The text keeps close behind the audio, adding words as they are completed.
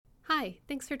Hi,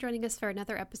 thanks for joining us for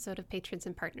another episode of Patrons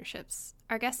and Partnerships.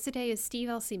 Our guest today is Steve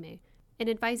Alcime, an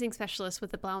advising specialist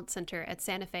with the Blount Center at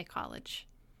Santa Fe College.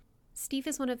 Steve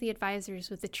is one of the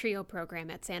advisors with the TRIO program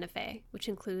at Santa Fe, which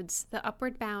includes the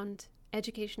Upward Bound,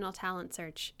 Educational Talent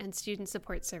Search, and Student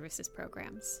Support Services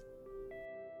programs.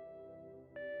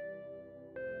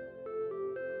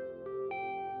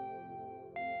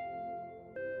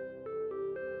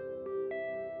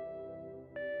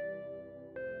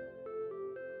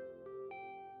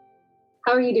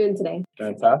 How are you doing today?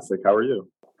 Fantastic. How are you?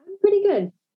 I'm pretty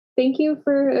good. Thank you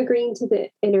for agreeing to the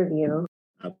interview.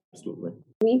 Absolutely.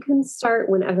 We can start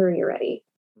whenever you're ready.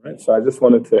 All right. So I just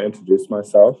wanted to introduce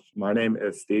myself. My name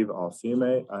is Steve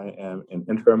Alcime. I am an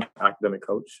interim academic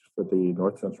coach for the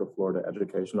North Central Florida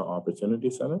Educational Opportunity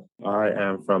Center. I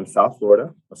am from South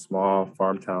Florida, a small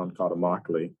farm town called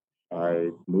Immokalee. I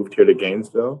moved here to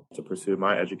Gainesville to pursue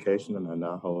my education, and I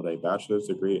now hold a bachelor's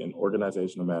degree in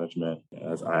organizational management,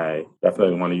 as I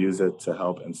definitely want to use it to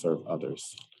help and serve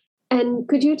others. And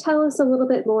could you tell us a little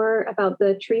bit more about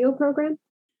the TRIO program?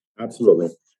 Absolutely.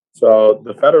 So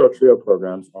the federal TRIO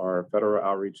programs are federal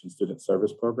outreach and student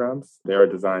service programs. They are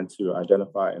designed to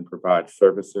identify and provide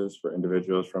services for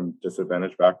individuals from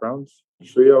disadvantaged backgrounds.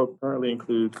 TRIO currently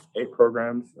includes 8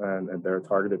 programs, and they're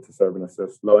targeted to serve and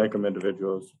assist low-income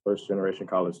individuals, first-generation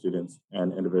college students,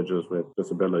 and individuals with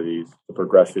disabilities to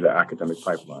progress through the academic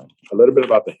pipeline. A little bit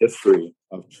about the history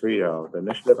of TRIO. The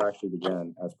initiative actually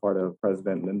began as part of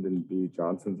President Lyndon B.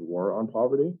 Johnson's War on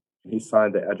Poverty. He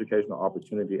signed the Educational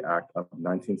Opportunity Act of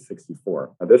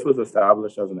 1964. Now, this was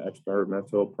established as an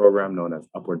experimental program known as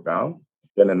Upward Bound.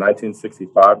 Then in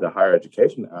 1965, the Higher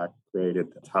Education Act created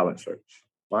the Talent Search.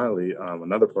 Finally,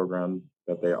 another program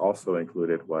that they also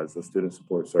included was the Student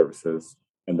Support Services,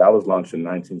 and that was launched in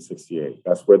 1968.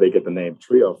 That's where they get the name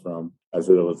TRIO from, as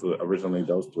it was originally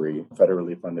those 3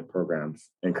 federally funded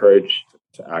programs encouraged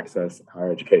to access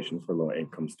higher education for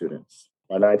low-income students.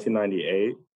 By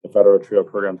 1998, the federal TRIO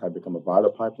program had become a vital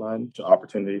pipeline to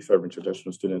opportunity serving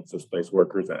traditional students, displaced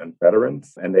workers, and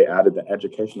veterans. And they added the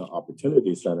Educational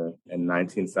Opportunity Center in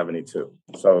 1972.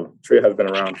 So TRIO has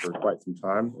been around for quite some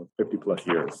time, 50 plus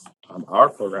years. Our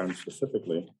program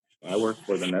specifically, I work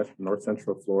for the North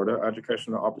Central Florida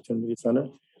Educational Opportunity Center,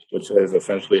 which is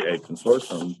essentially a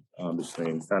consortium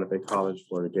between Santa Fe College,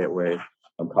 Florida Gateway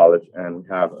College, and we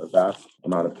have a vast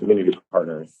amount of community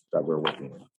partners that we're working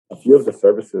with. A few of the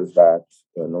services that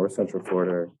the North Central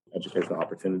Florida Educational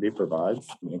Opportunity provides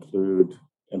include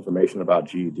information about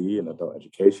GED and adult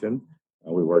education.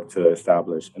 We work to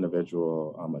establish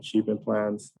individual achievement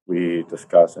plans. We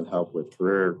discuss and help with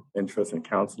career interest and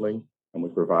counseling. And we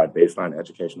provide baseline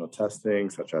educational testing,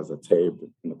 such as a TABE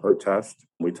and the PERT test.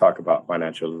 We talk about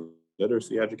financial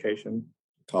literacy education,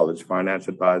 college finance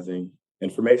advising,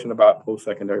 information about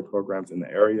post-secondary programs in the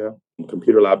area,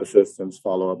 computer lab assistance,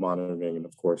 follow-up monitoring, and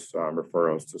of course,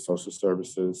 referrals to social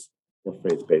services or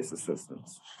faith-based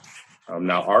assistance.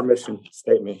 Now, our mission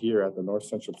statement here at the North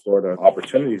Central Florida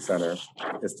Opportunity Center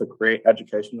is to create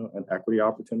educational and equity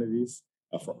opportunities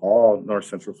for all North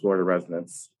Central Florida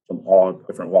residents from all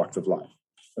different walks of life.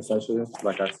 Essentially,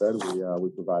 like I said, we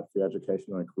provide free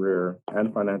educational and career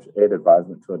and financial aid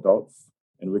advisement to adults,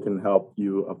 and we can help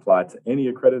you apply to any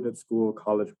accredited school,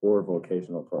 college, or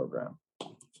vocational program.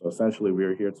 So essentially, we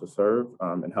are here to serve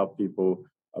and help people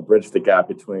bridge the gap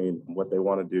between what they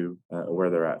want to do and where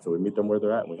they're at. So we meet them where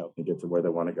they're at, and we help them get to where they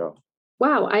want to go.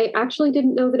 Wow, I actually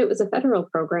didn't know that it was a federal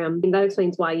program. And that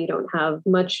explains why you don't have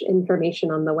much information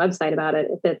on the website about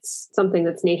it if it's something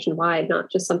that's nationwide,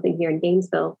 not just something here in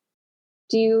Gainesville.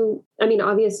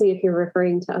 Obviously, if you're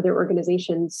referring to other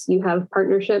organizations, you have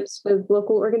partnerships with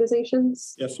local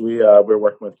organizations? Yes, we're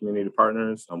working with community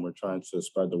partners. We're trying to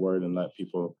spread the word and let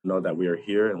people know that we are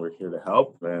here and we're here to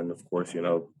help. And of course,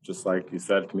 just like you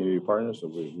said, community partners. So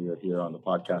we are here on the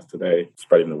podcast today,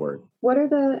 spreading the word. What are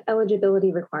the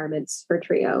eligibility requirements for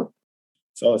TRIO?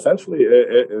 So essentially,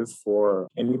 it is for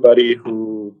anybody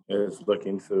who is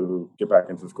looking to get back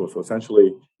into school. So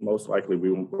essentially, most likely,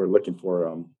 we're looking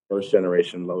for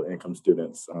first-generation low-income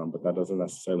students, but that doesn't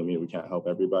necessarily mean we can't help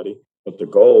everybody. But the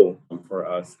goal for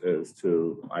us is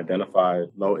to identify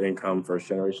low-income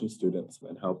first-generation students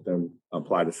and help them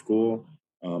apply to school,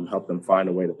 help them find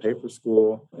a way to pay for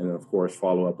school, and of course,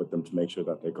 follow up with them to make sure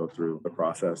that they go through the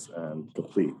process and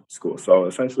complete school. So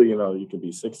essentially, you can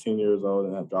be 16 years old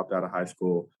and have dropped out of high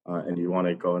school and you want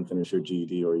to go and finish your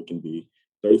GED, or you can be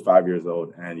 35 years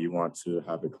old and you want to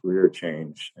have a career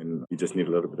change and you just need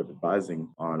a little bit of advising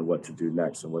on what to do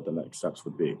next and what the next steps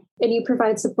would be. And you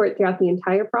provide support throughout the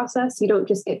entire process? You don't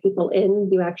just get people in,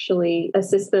 you actually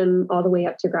assist them all the way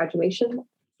up to graduation?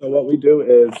 So what we do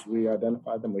is we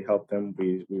identify them, we help them,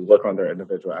 we work on their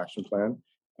individual action plan,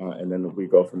 and then we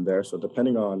go from there. So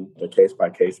depending on the case by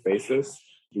case basis,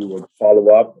 we will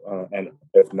follow up, and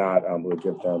if not, we'll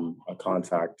give them a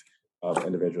contact of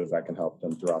individuals that can help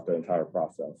them throughout the entire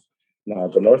process. Now,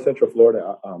 the North Central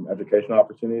Florida Educational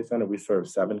Opportunity Center, we serve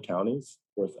 7 counties.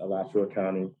 Of course, Alachua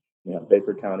County, we have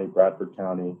Baker County, Bradford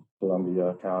County,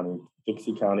 Columbia County,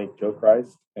 Dixie County,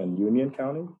 Gilchrist, and Union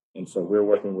County. And so we're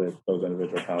working with those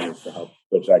individual counties to help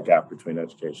bridge that gap between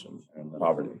education and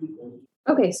poverty.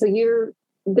 Okay, so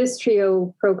this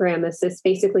TRIO program assists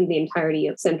basically the entirety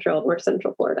of North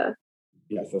Central Florida.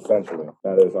 Yes, essentially.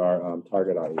 That is our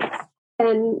target audience.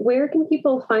 And where can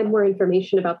people find more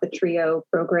information about the TRIO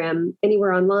program?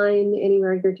 Anywhere online,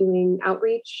 anywhere you're doing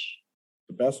outreach?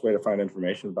 The best way to find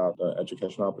information about the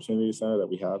Educational Opportunity Center that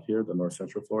we have here, the North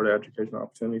Central Florida Educational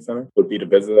Opportunity Center, would be to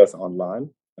visit us online.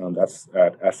 That's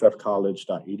at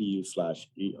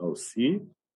sfcollege.edu/EOC.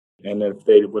 And if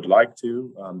they would like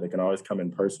to, they can always come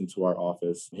in person to our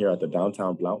office here at the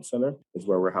Downtown Blount Center, is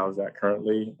where we're housed at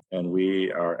currently. And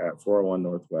we are at 401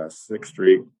 Northwest 6th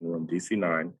Street, room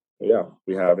DC9. So yeah,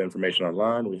 we have information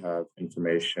online. We have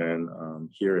information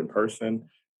here in person,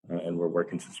 and we're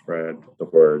working to spread the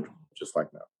word just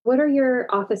like that. What are your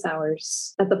office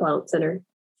hours at the Blount Center?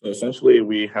 So essentially,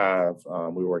 we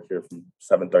work here from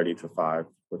 7:30 to 5.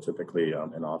 We're typically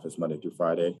in office Monday through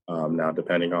Friday. Now,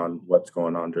 depending on what's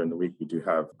going on during the week, we do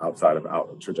have outside of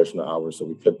traditional hours, so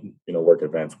we could, work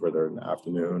events whether in the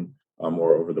afternoon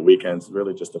or over the weekends. It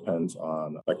really just depends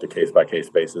on like the case by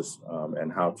case basis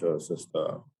and how to assist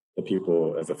the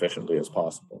people as efficiently as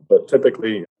possible. But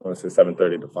typically, it's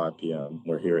 7:30 to 5 p.m.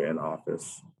 We're here in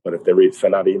office. But if they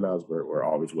send out emails, we're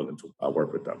always willing to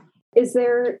work with them. Is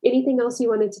there anything else you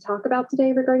wanted to talk about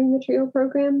today regarding the TRIO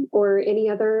program or any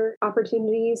other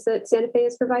opportunities that Santa Fe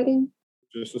is providing?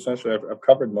 Just essentially, I've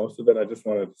covered most of it. I just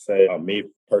wanted to say,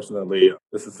 me personally,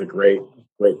 this is a great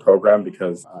program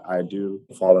because I do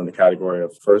fall in the category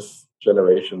of first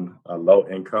generation low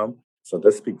income. So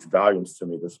this speaks volumes to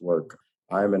me, this work.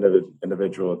 I am an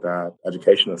individual that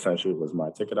education essentially was my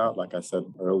ticket out. Like I said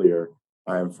earlier,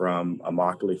 I am from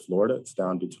Immokalee, Florida. It's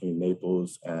down between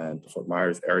Naples and the Fort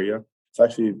Myers area. It's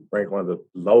actually ranked one of the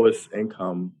lowest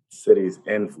income cities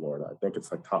in Florida. I think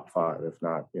it's like top 5, if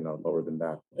not, lower than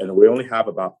that. And we only have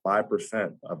about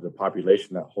 5% of the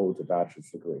population that holds a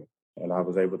bachelor's degree. And I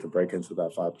was able to break into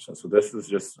that 5%. So this is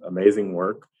just amazing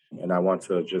work. And I want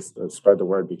to just spread the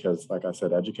word because, like I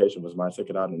said, education was my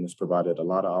ticket out, and this provided a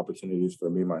lot of opportunities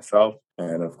for me, myself,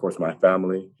 and of course, my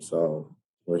family. So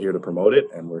we're here to promote it,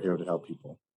 and we're here to help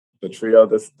people. The TRIO,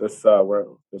 this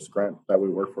grant that we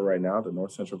work for right now, the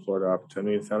North Central Florida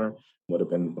Opportunity Center, would have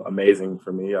been amazing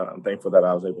for me. I'm thankful that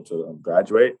I was able to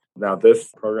graduate. Now,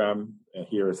 this program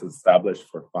here is established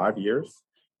for 5 years.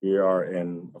 We are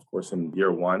in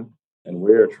year 1, and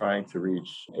we're trying to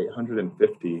reach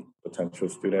 850 potential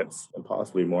students and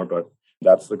possibly more, but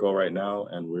that's the goal right now.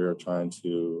 And we're trying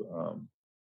to,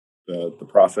 the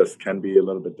process can be a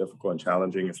little bit difficult and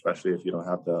challenging, especially if you don't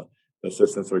have the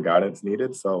assistance or guidance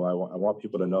needed. So I want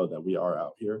people to know that we are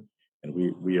out here, and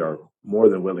we are more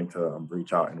than willing to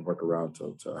reach out and work around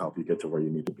to help you get to where you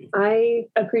need to be. I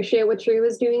appreciate what TRIO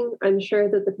is doing. I'm sure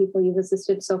that the people you've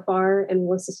assisted so far and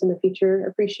will assist in the future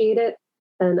appreciate it.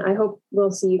 And I hope we'll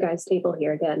see you guys table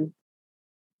here again.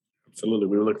 Absolutely.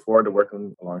 We look forward to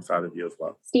working alongside of you as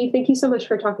well. Steve, thank you so much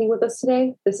for talking with us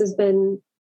today. This has been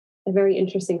a very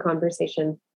interesting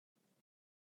conversation.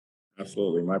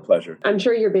 Absolutely. My pleasure. I'm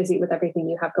sure you're busy with everything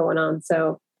you have going on.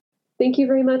 So thank you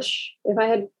very much. If I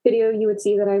had video, you would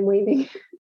see that I'm waving.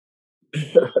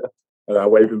 And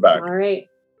I'm waving back. All right.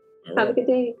 Have a good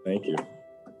day. Thank you.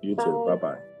 You too.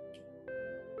 Bye-bye.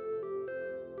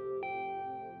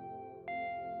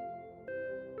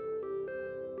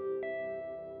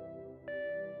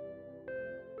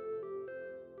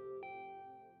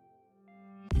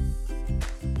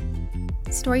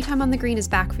 Storytime on the Green is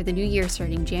back for the new year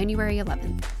starting January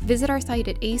 11th. Visit our site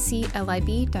at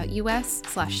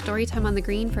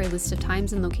aclib.us/storytimeonthegreen for a list of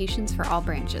times and locations for all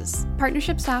branches.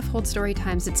 Partnership staff hold story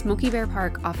times at Smoky Bear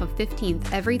Park off of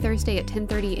 15th every Thursday at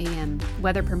 10:30 a.m.,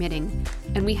 weather permitting,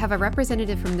 and we have a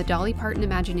representative from the Dolly Parton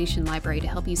Imagination Library to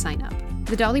help you sign up.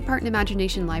 The Dolly Parton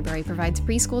Imagination Library provides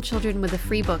preschool children with a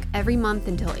free book every month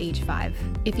until age 5.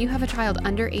 If you have a child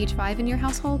under age 5 in your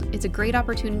household, it's a great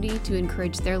opportunity to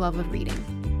encourage their love of reading.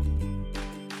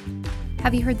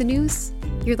 Have you heard the news?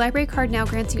 Your library card now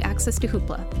grants you access to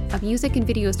Hoopla, a music and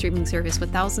video streaming service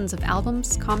with thousands of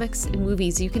albums, comics, and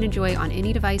movies you can enjoy on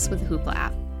any device with the Hoopla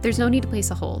app. There's no need to place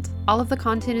a hold. All of the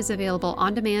content is available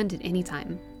on demand at any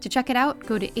time. To check it out,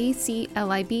 go to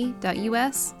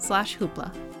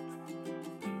aclib.us/Hoopla.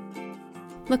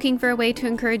 Looking for a way to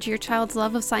encourage your child's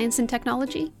love of science and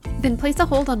technology? Then place a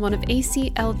hold on one of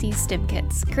ACLD's STEM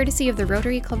kits, courtesy of the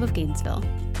Rotary Club of Gainesville.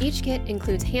 Each kit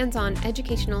includes hands-on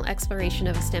educational exploration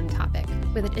of a STEM topic,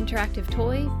 with an interactive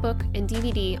toy, book, and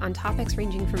DVD on topics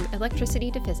ranging from electricity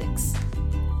to physics.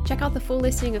 Check out the full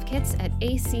listing of kits at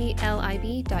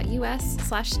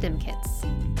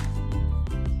aclib.us/STEMkits.